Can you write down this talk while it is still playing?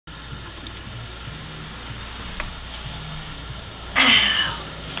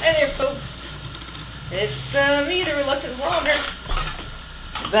It's me, the reluctant vlogger.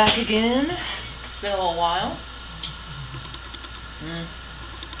 Back again. It's been a little while.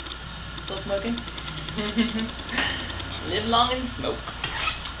 Still smoking? Live long and smoke.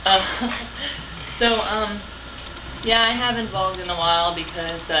 Yeah, I haven't vlogged in a while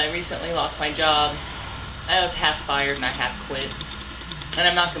because I recently lost my job. I was half fired and I half quit. And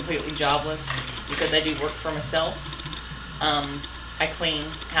I'm not completely jobless because I do work for myself. I clean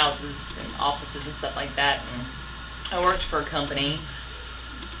houses and offices and stuff like that. And I worked for a company,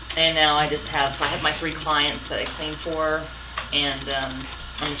 and now I have my 3 clients that I clean for, and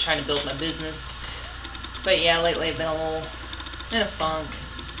I'm just trying to build my business. But yeah, lately I've been a little in a funk,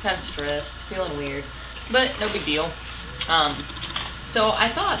 kind of stressed, feeling weird, but no big deal. So I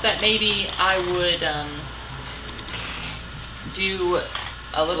thought that maybe I would do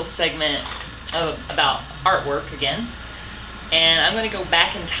a little segment about artwork again. And I'm going to go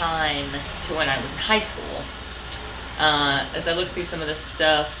back in time to when I was in high school. As I look through some of this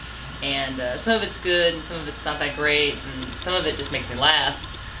stuff, and some of it's good and some of it's not that great, and some of it just makes me laugh.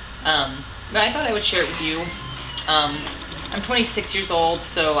 But I thought I would share it with you. I'm 26 years old,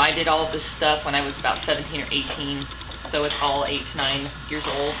 so I did all of this stuff when I was about 17 or 18. So it's all 8 to 9 years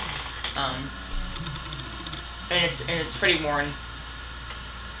old. And it's pretty worn.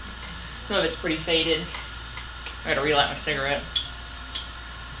 Some of it's pretty faded. I gotta relight my cigarette.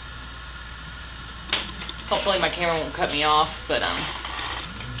 Hopefully my camera won't cut me off, but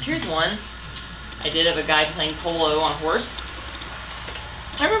here's one I did of a guy playing polo on a horse.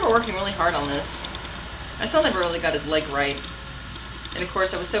 I remember working really hard on this. I still never really got his leg right. And of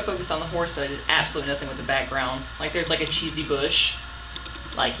course I was so focused on the horse that I did absolutely nothing with the background. Like there's like a cheesy bush.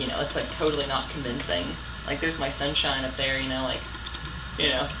 Like, you know, it's like totally not convincing. Like there's my sunshine up there, you know, like, you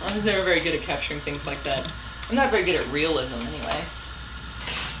know, I was never very good at capturing things like that. I'm not very good at realism anyway.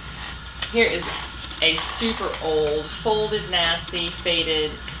 Here is a super old, folded, nasty,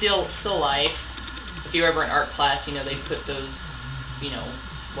 faded, still life. If you were ever in art class, you know, they put those, you know,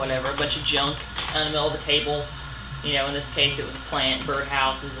 whatever, a bunch of junk on the middle of the table. You know, in this case it was a plant,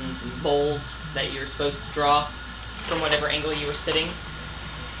 birdhouses, and some bowls that you were supposed to draw from whatever angle you were sitting.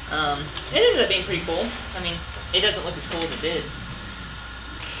 It ended up being pretty cool. I mean, it doesn't look as cool as it did.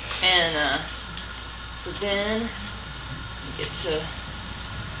 And, so then, we get to,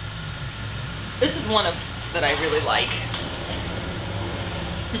 this is one that I really like.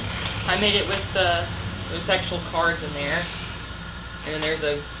 I made it with, there's actual cards in there, and then there's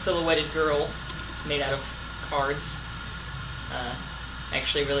a silhouetted girl made out of cards. I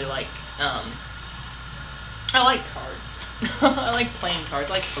actually really like, I like cards. I like playing cards,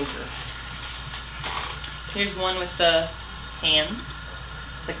 I like poker. Here's one with the hands.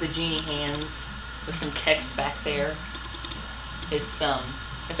 It's like the genie hands with some text back there. It's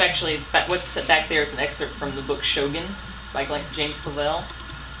actually, what's back there is an excerpt from the book Shogun by James Clavell.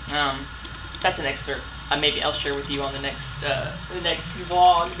 That's an excerpt. Maybe I'll share with you on the next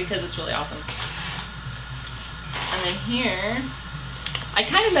vlog because it's really awesome. And then here, I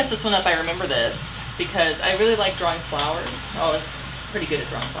kind of messed this one up. I remember this because I really like drawing flowers. I was pretty good at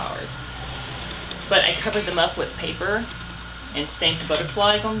drawing flowers. But I covered them up with paper and stamped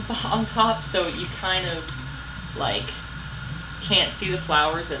butterflies on top, so you kind of like can't see the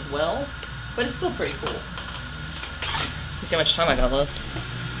flowers as well, but it's still pretty cool. You see how much time I got left?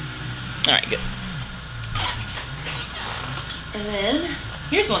 All right, good. And then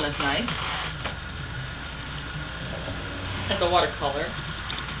here's one that's nice. It's a watercolor.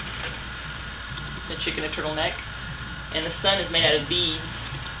 The chicken and turtleneck, and the sun is made out of beads.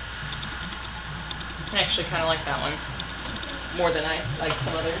 I actually kind of like that one more than I like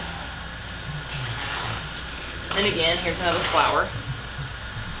some others. And again, here's another flower.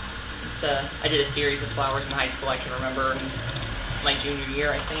 It's I did a series of flowers in high school. I can remember in my junior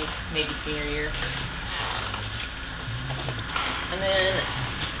year, I think, maybe senior year. And then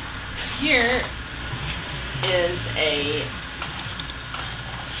here is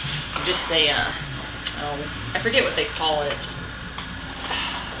I forget what they call it,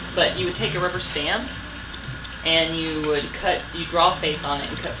 but you would take a rubber stamp and you draw a face on it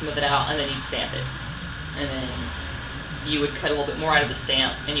and cut some of it out, and then you'd stamp it. And then you would cut a little bit more out of the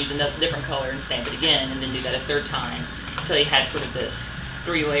stamp and use another different color and stamp it again, and then do that a 3rd time until you had sort of this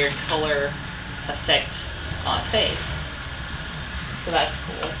 3-layered color effect on a face. So that's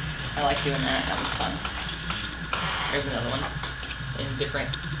cool. I like doing that. That was fun. There's another one in a different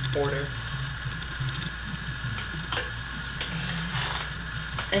order.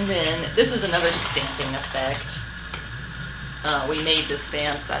 And then this is another stamping effect. We made the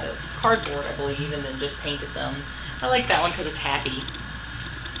stamps out of cardboard, I believe, and then just painted them. I like that one because it's happy.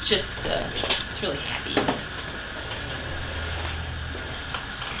 It's just, it's really happy.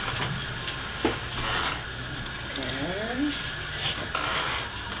 And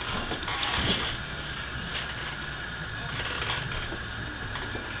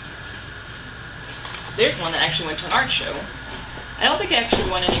there's one that actually went to an art show. I don't think I actually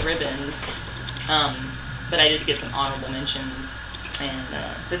won any ribbons, but I did get some honorable mentions. And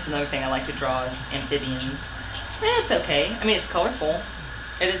this is another thing I like to draw is amphibians. It's okay. I mean, it's colorful.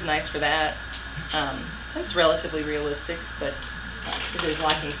 It is nice for that. It's relatively realistic, but it is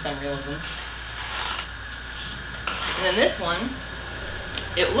lacking some realism. And then this one,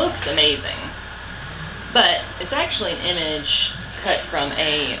 it looks amazing, but it's actually an image cut from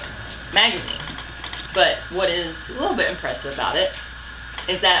a magazine. But what is a little bit impressive about it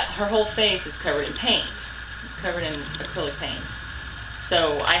is that her whole face is covered in paint. It's covered in acrylic paint.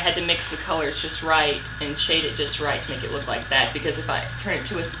 So I had to mix the colors just right and shade it just right to make it look like that, because if I turn it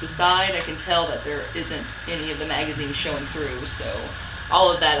to the side, I can tell that there isn't any of the magazine showing through. So all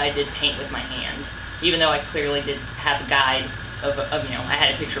of that I did paint with my hand, even though I clearly did have a guide of you know, I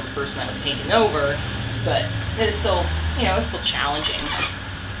had a picture of a person I was painting over, but it is still, you know, it's still challenging.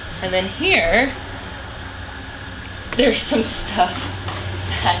 And then here, there's some stuff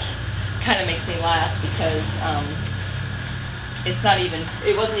that kind of makes me laugh because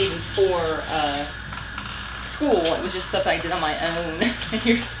it wasn't even for school. It was just stuff I did on my own. And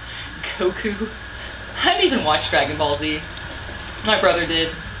here's Goku. I didn't even watch Dragon Ball Z. My brother did,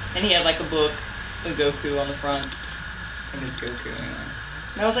 and he had like a book with Goku on the front. I think it's Goku anyway.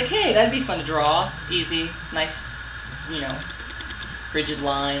 And I was like, hey, that'd be fun to draw. Easy, nice, you know, rigid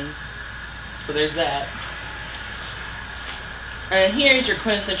lines. So there's that. And here's your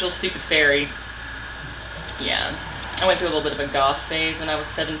quintessential stupid fairy. Yeah, I went through a little bit of a goth phase when I was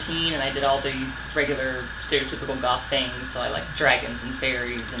 17, and I did all the regular stereotypical goth things. So I like dragons and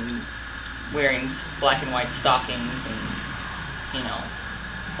fairies and wearing black and white stockings and, you know,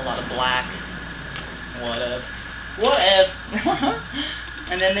 a lot of black. Whatever.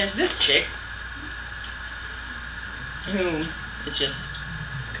 And then there's this chick who is just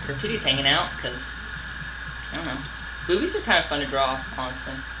her titties hanging out because, I don't know. Boobies are kind of fun to draw,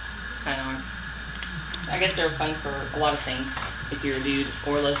 honestly. Kind of are. I guess they're fun for a lot of things if you're a dude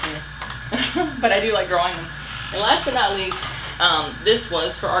or lesbian. But I do like drawing them. And last but not least, this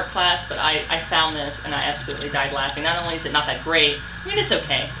was for art class, but I found this and I absolutely died laughing. Not only is it not that great, I mean, it's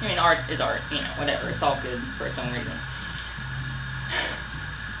okay. I mean, art is art, you know, whatever. It's all good for its own reason.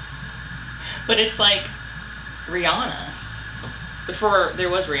 But it's like Rihanna. Before there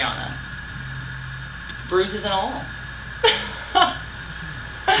was Rihanna. Bruises and all.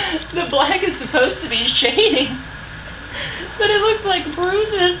 The black is supposed to be shading, but it looks like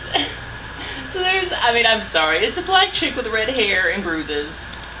bruises. So there's, I mean, I'm sorry, it's a black chick with red hair and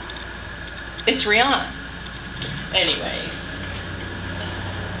bruises. It's Rihanna. Anyway,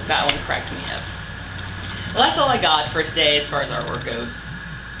 that one cracked me up. Well, that's all I got for today as far as artwork goes.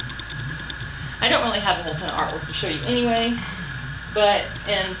 I don't really have a whole ton of artwork to show you anyway, but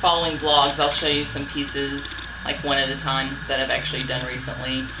in following vlogs I'll show you some pieces, like one at a time, that I've actually done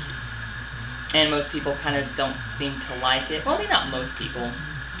recently. And most people kind of don't seem to like it. Well, I mean, not most people.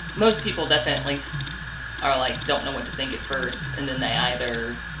 Most people definitely are like, don't know what to think at first, and then they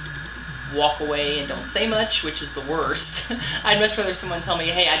either walk away and don't say much, which is the worst. I'd much rather someone tell me,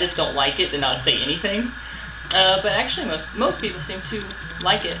 hey, I just don't like it, than not say anything. But actually most people seem to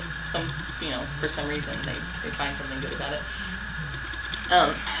like it. You know, for some reason they find something good about it.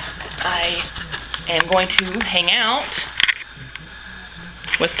 I am going to hang out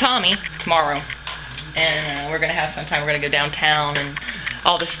with Tommy tomorrow, and we're gonna have some time. We're gonna go downtown and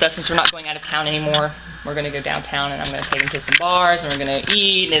all this stuff. Since we're not going out of town anymore, we're gonna go downtown, and I'm gonna take him to some bars, and we're gonna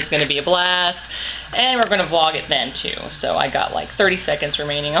eat, and it's gonna be a blast, and we're gonna vlog it then too. So I got like 30 seconds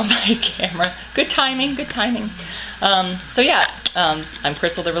remaining on my camera. Good timing, good timing. So yeah, I'm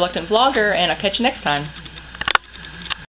Crystal the Reluctant Vlogger, and I'll catch you next time.